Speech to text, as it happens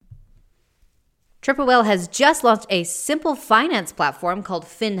Triple Whale has just launched a simple finance platform called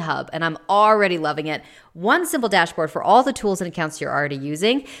FinHub, and I'm already loving it. One simple dashboard for all the tools and accounts you're already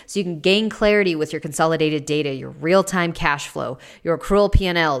using, so you can gain clarity with your consolidated data, your real-time cash flow, your accrual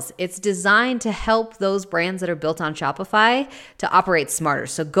P&Ls. It's designed to help those brands that are built on Shopify to operate smarter.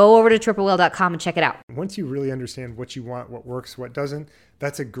 So go over to triplewhale.com and check it out. Once you really understand what you want, what works, what doesn't,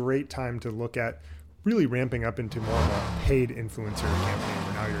 that's a great time to look at really ramping up into more of a paid influencer campaign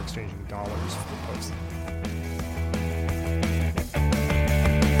where now you're exchanging dollars for posts.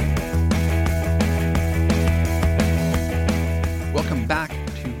 Welcome back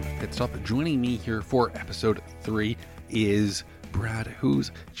to Pit Stop. Joining me here for episode 3 is Brad, who's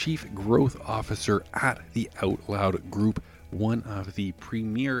Chief Growth Officer at the Out Loud Group, one of the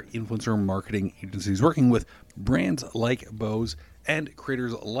premier influencer marketing agencies working with brands like Bose and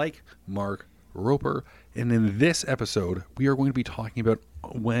creators like Mark Roper. And in this episode, we are going to be talking about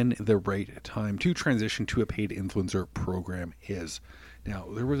when the right time to transition to a paid influencer program is. Now,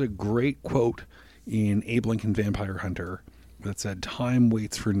 there was a great quote in Abe Lincoln Vampire Hunter that said, "Time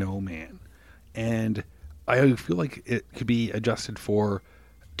waits for no man." And I feel like it could be adjusted for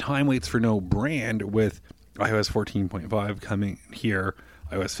time waits for no brand with iOS 14.5 coming here,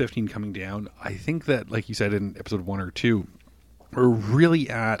 iOS 15 coming down. I think that, like you said in episode 1 or 2, we're really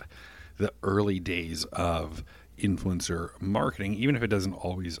at the early days of influencer marketing, even if it doesn't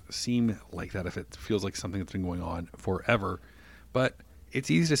always seem like that, if it feels like something that's been going on forever. But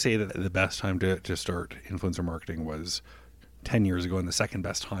it's easy to say that the best time to start influencer marketing was 10 years ago, and the second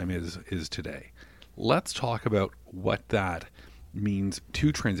best time is today. Let's talk about what that means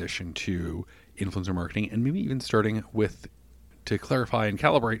to transition to influencer marketing, and maybe even starting with, to clarify and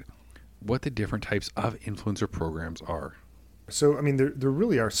calibrate, what the different types of influencer programs are. So, I mean, there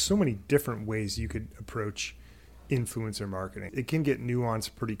really are so many different ways you could approach influencer marketing. It can get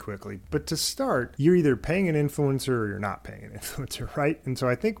nuanced pretty quickly. But to start, you're either paying an influencer or you're not paying an influencer, right? And so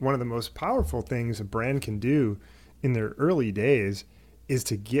I think one of the most powerful things a brand can do in their early days is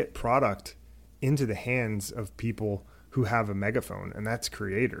to get product into the hands of people who have a megaphone, and that's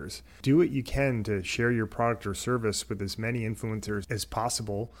creators. Do what you can to share your product or service with as many influencers as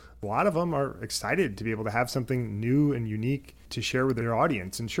possible. A lot of them are excited to be able to have something new and unique to share with their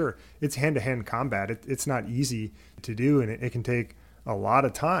audience. And sure, it's hand-to-hand combat. It's not easy to do, and it can take a lot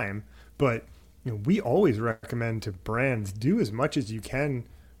of time. But we always recommend to brands, do as much as you can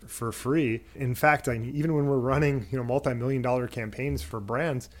for free. In fact, even when we're running, multi-million-dollar campaigns for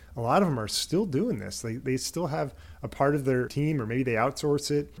brands, a lot of them are still doing this. They still have a part of their team, or maybe they outsource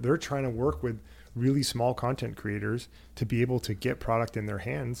it. They're trying to work with really small content creators to be able to get product in their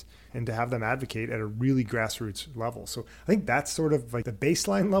hands and to have them advocate at a really grassroots level. So I think that's sort of like the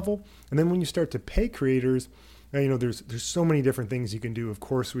baseline level. And then when you start to pay creators, there's so many different things you can do. Of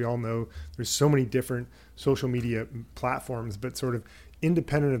course, we all know there's so many different social media platforms, but sort of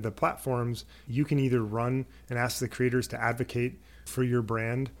independent of the platforms, you can either run and ask the creators to advocate for your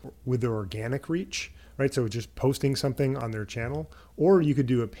brand with their organic reach, right? So just posting something on their channel, or you could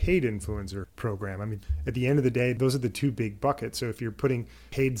do a paid influencer program. I mean, at the end of the day, those are the two big buckets. So if you're putting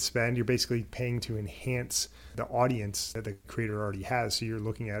paid spend, you're basically paying to enhance the audience that the creator already has. So you're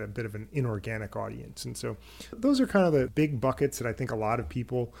looking at a bit of an inorganic audience. And so those are kind of the big buckets that I think a lot of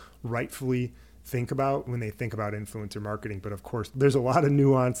people rightfully think about when they think about influencer marketing. But of course, there's a lot of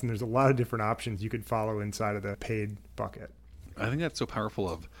nuance and there's a lot of different options you could follow inside of the paid bucket. I think that's so powerful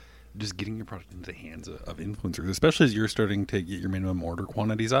of just getting your product into the hands of influencers, especially as you're starting to get your minimum order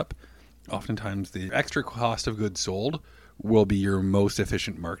quantities up. Oftentimes the extra cost of goods sold will be your most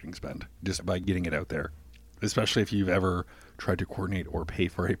efficient marketing spend just by getting it out there, especially if you've ever tried to coordinate or pay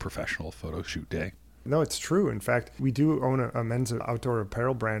for a professional photo shoot day. No, it's true. In fact, we do own a men's outdoor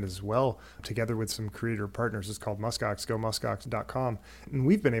apparel brand as well, together with some creator partners. It's called Muskox, gomuskox.com. And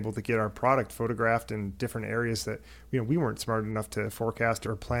we've been able to get our product photographed in different areas that we weren't smart enough to forecast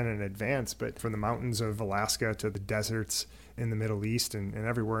or plan in advance, but from the mountains of Alaska to the deserts in the Middle East and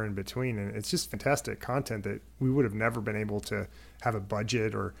everywhere in between. And it's just fantastic content that we would have never been able to have a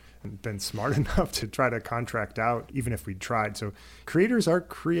budget or been smart enough to try to contract out, even if we tried. So creators are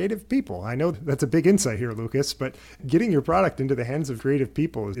creative people. I know that's a big insight here, Lucas, but getting your product into the hands of creative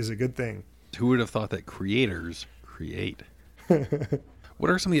people is a good thing. Who would have thought that creators create? What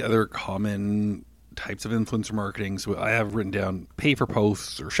are some of the other common types of influencer marketing? So I have written down pay for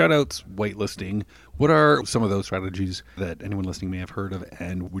posts or shoutouts, whitelisting. What are some of those strategies that anyone listening may have heard of,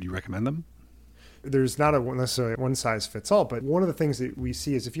 and would you recommend them? There's not necessarily one size fits all, but one of the things that we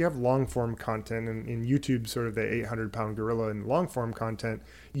see is if you have long form content, and in YouTube, sort of the 800-pound gorilla in long form content,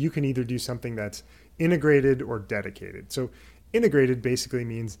 you can either do something that's integrated or dedicated. So Integrated basically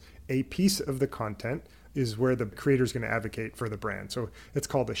means a piece of the content is where the creator is going to advocate for the brand. So it's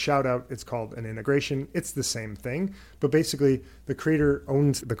called a shout out, it's called an integration. It's the same thing, but basically the creator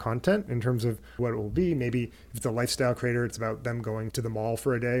owns the content in terms of what it will be. Maybe if it's a lifestyle creator, it's about them going to the mall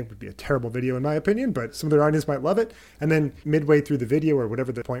for a day. It would be a terrible video in my opinion, but some of their audience might love it. And then midway through the video or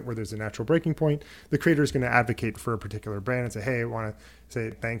whatever the point where there's a natural breaking point, the creator is going to advocate for a particular brand and say, hey, I want to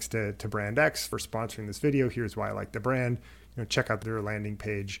say thanks to brand X for sponsoring this video. Here's why I like the brand. Check out their landing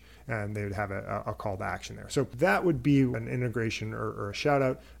page, and they would have a call to action there. So that would be an integration or a shout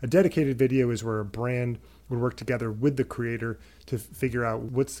out. A dedicated video is where a brand would work together with the creator to figure out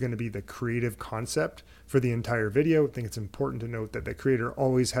what's going to be the creative concept for the entire video. I think it's important to note that the creator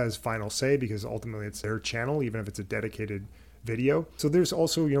always has final say because ultimately it's their channel, even if it's a dedicated video. So there's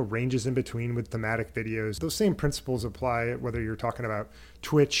also, ranges in between with thematic videos. Those same principles apply whether you're talking about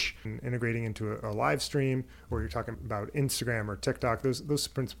Twitch and integrating into a live stream, or you're talking about Instagram or TikTok. Those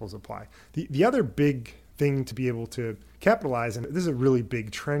principles apply. The other big thing to be able to capitalize, and this is a really big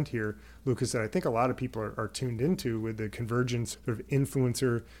trend here, Lucas, that I think a lot of people are tuned into with the convergence of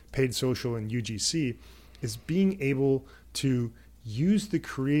influencer, paid social, and UGC, is being able to use the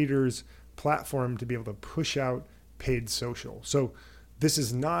creator's platform to be able to push out paid social. So this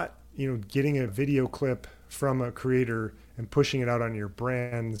is not, getting a video clip from a creator and pushing it out on your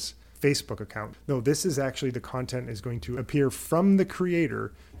brand's Facebook account. No, this is actually the content is going to appear from the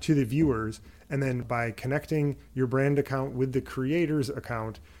creator to the viewers. And then by connecting your brand account with the creator's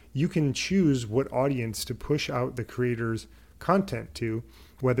account, you can choose what audience to push out the creator's content to,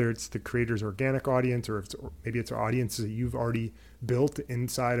 whether it's the creator's organic audience or maybe it's audiences that you've already built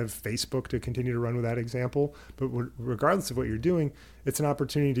inside of Facebook to continue to run with that example. But regardless of what you're doing, it's an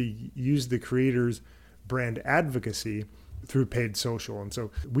opportunity to use the creator's brand advocacy through paid social. And so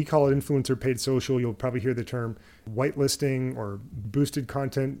we call it influencer paid social. You'll probably hear the term whitelisting or boosted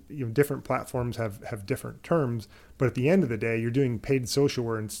content. Different platforms have different terms, but at the end of the day, you're doing paid social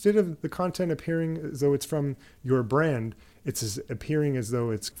where instead of the content appearing as though it's from your brand, it's appearing as though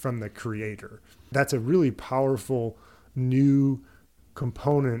it's from the creator. That's a really powerful new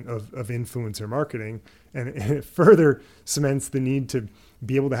component of influencer marketing. And it further cements the need to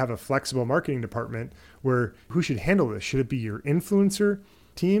be able to have a flexible marketing department where who should handle this? Should it be your influencer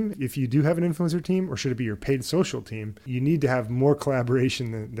team, if you do have an influencer team, or should it be your paid social team? You need to have more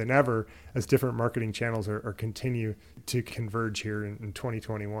collaboration than ever as different marketing channels are continue to converge here in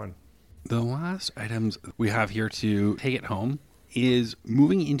 2021. The last items we have here to take it home is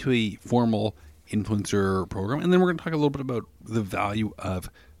moving into a formal influencer program. And then we're going to talk a little bit about the value of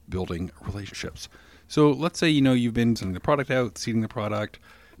building relationships. So let's say, you've been sending the product out, seeding the product,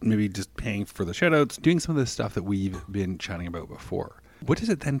 maybe just paying for the shout outs, doing some of the stuff that we've been chatting about before. What does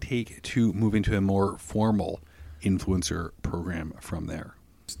it then take to move into a more formal influencer program from there?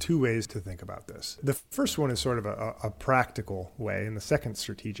 There's two ways to think about this. The first one is sort of a practical way, and the second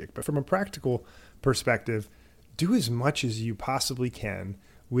strategic. But from a practical perspective, do as much as you possibly can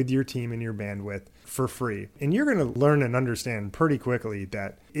with your team and your bandwidth for free. And you're going to learn and understand pretty quickly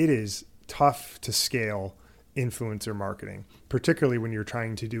that it is tough to scale influencer marketing, particularly when you're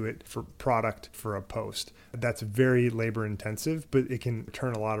trying to do it for product for a post. That's very labor intensive, but it can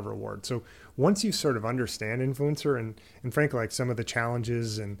return a lot of reward. So once you sort of understand influencer and frankly, like some of the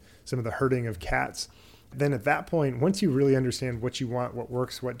challenges and some of the herding of cats, then at that point, once you really understand what you want, what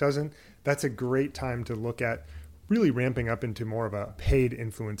works, what doesn't, that's a great time to look at really ramping up into more of a paid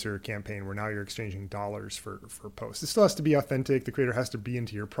influencer campaign where now you're exchanging dollars for posts. It still has to be authentic. The creator has to be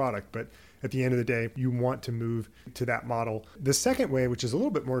into your product, but at the end of the day, you want to move to that model. The second way, which is a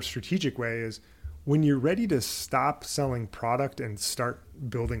little bit more strategic way, is when you're ready to stop selling product and start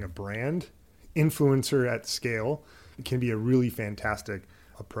building a brand, influencer at scale can be a really fantastic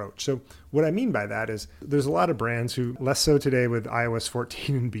approach. So what I mean by that is there's a lot of brands who, less so today with iOS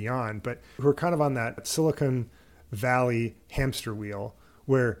 14 and beyond, but who are kind of on that Silicon Valley hamster wheel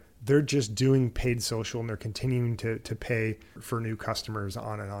where they're just doing paid social and they're continuing to pay for new customers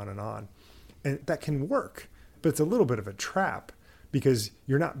on and on and on. And that can work, but it's a little bit of a trap because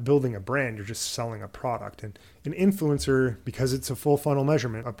you're not building a brand, you're just selling a product. And an influencer, because it's a full funnel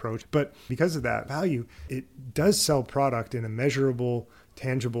measurement approach, but because of that value, it does sell product in a measurable,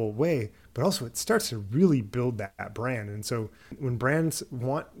 tangible way, but also it starts to really build that brand. And so when brands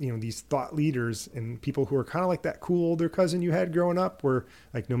want, these thought leaders and people who are kind of like that cool older cousin you had growing up, where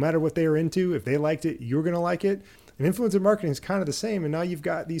like no matter what they were into, if they liked it, you're going to like it. And influencer marketing is kind of the same. And now you've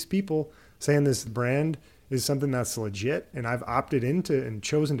got these people saying this brand is something that's legit and I've opted into and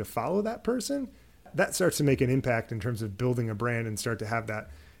chosen to follow that person. That starts to make an impact in terms of building a brand and start to have that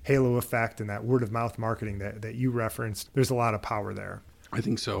halo effect and that word of mouth marketing that you referenced, there's a lot of power there. I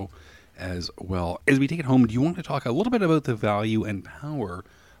think so as well. As we take it home, do you want to talk a little bit about the value and power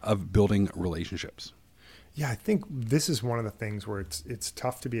of building relationships? Yeah, I think this is one of the things where it's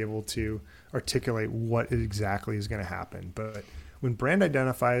tough to be able to articulate what exactly is going to happen. But when brand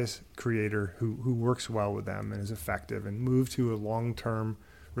identifies a creator who works well with them and is effective and move to a long-term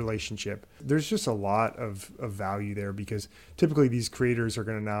relationship, there's just a lot of value there, because typically these creators are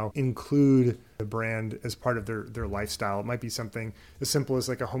going to now include the brand as part of their lifestyle. It might be something as simple as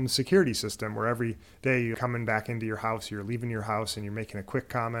like a home security system, where every day you're coming back into your house, you're leaving your house, and you're making a quick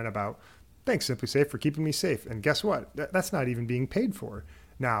comment about, "Thanks, SimpliSafe, for keeping me safe." And guess what? That's not even being paid for.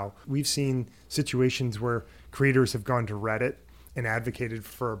 Now, we've seen situations where creators have gone to Reddit and advocated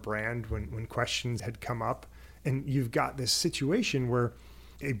for a brand when questions had come up. And you've got this situation where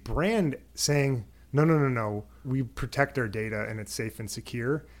a brand saying, no, we protect our data and it's safe and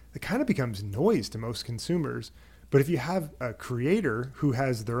secure, it kind of becomes noise to most consumers. But if you have a creator who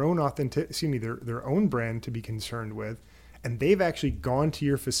has their own their own brand to be concerned with, and they've actually gone to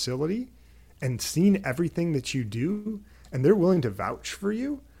your facility and seen everything that you do, and they're willing to vouch for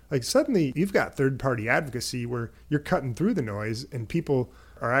you, like suddenly you've got third-party advocacy where you're cutting through the noise and people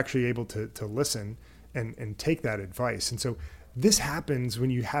are actually able to listen and take that advice. And so this happens when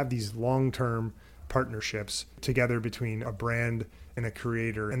you have these long-term partnerships together between a brand and a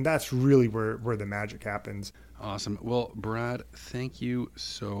creator. And that's really where the magic happens. Awesome. Well, Brad, thank you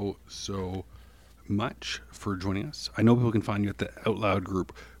so much for joining us. I know people can find you at the OutLoud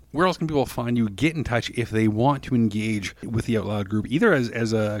Group. Where else can people find you, get in touch if they want to engage with the OutLoud Group, either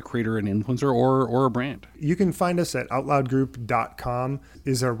as a creator and influencer or a brand? You can find us at outloudgroup.com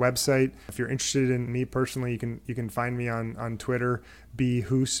is our website. If you're interested in me personally, you can find me on Twitter,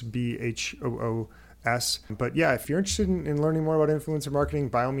 bhoos, BHOOS. But yeah, if you're interested in learning more about influencer marketing,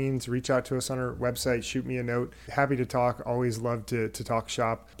 by all means, reach out to us on our website, shoot me a note. Happy to talk. Always love to talk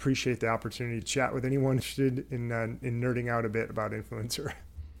shop. Appreciate the opportunity to chat with anyone interested in nerding out a bit about influencer.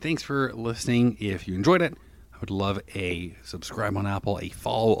 Thanks for listening. If you enjoyed it, I would love a subscribe on Apple, a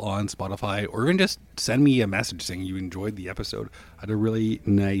follow on Spotify, or even just send me a message saying you enjoyed the episode. I had a really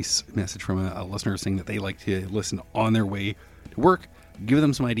nice message from a listener saying that they like to listen on their way to work. Give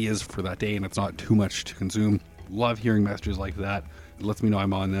them some ideas for that day and it's not too much to consume. Love hearing messages like that. It lets me know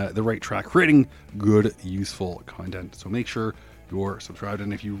I'm on the right track, creating good, useful content. So make sure you're subscribed.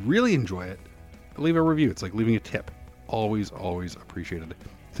 And if you really enjoy it, leave a review. It's like leaving a tip. Always appreciated.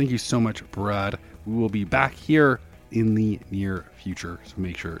 Thank you so much, Brad. We will be back here in the near future, so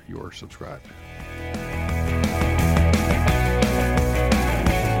make sure you're subscribed.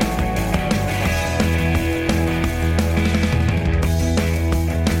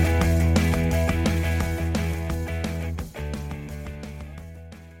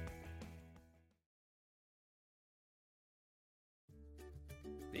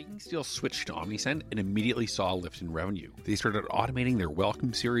 BakingSteel switched to OmniSend and immediately saw a lift in revenue. They started automating their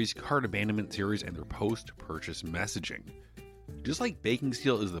welcome series, cart abandonment series, and their post-purchase messaging. Just like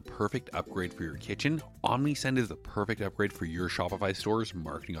BakingSteel is the perfect upgrade for your kitchen, OmniSend is the perfect upgrade for your Shopify store's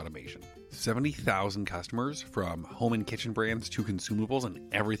marketing automation. 70,000 customers, from home and kitchen brands to consumables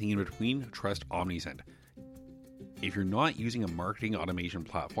and everything in between, trust OmniSend. If you're not using a marketing automation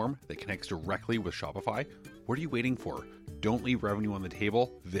platform that connects directly with Shopify, what are you waiting for? Don't leave revenue on the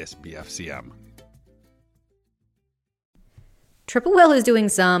table this BFCM. Triple Whale is doing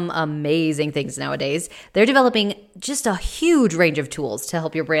some amazing things nowadays. They're developing just a huge range of tools to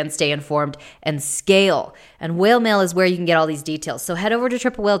help your brand stay informed and scale. And Whale Mail is where you can get all these details. So head over to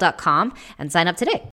triplewhale.com and sign up today.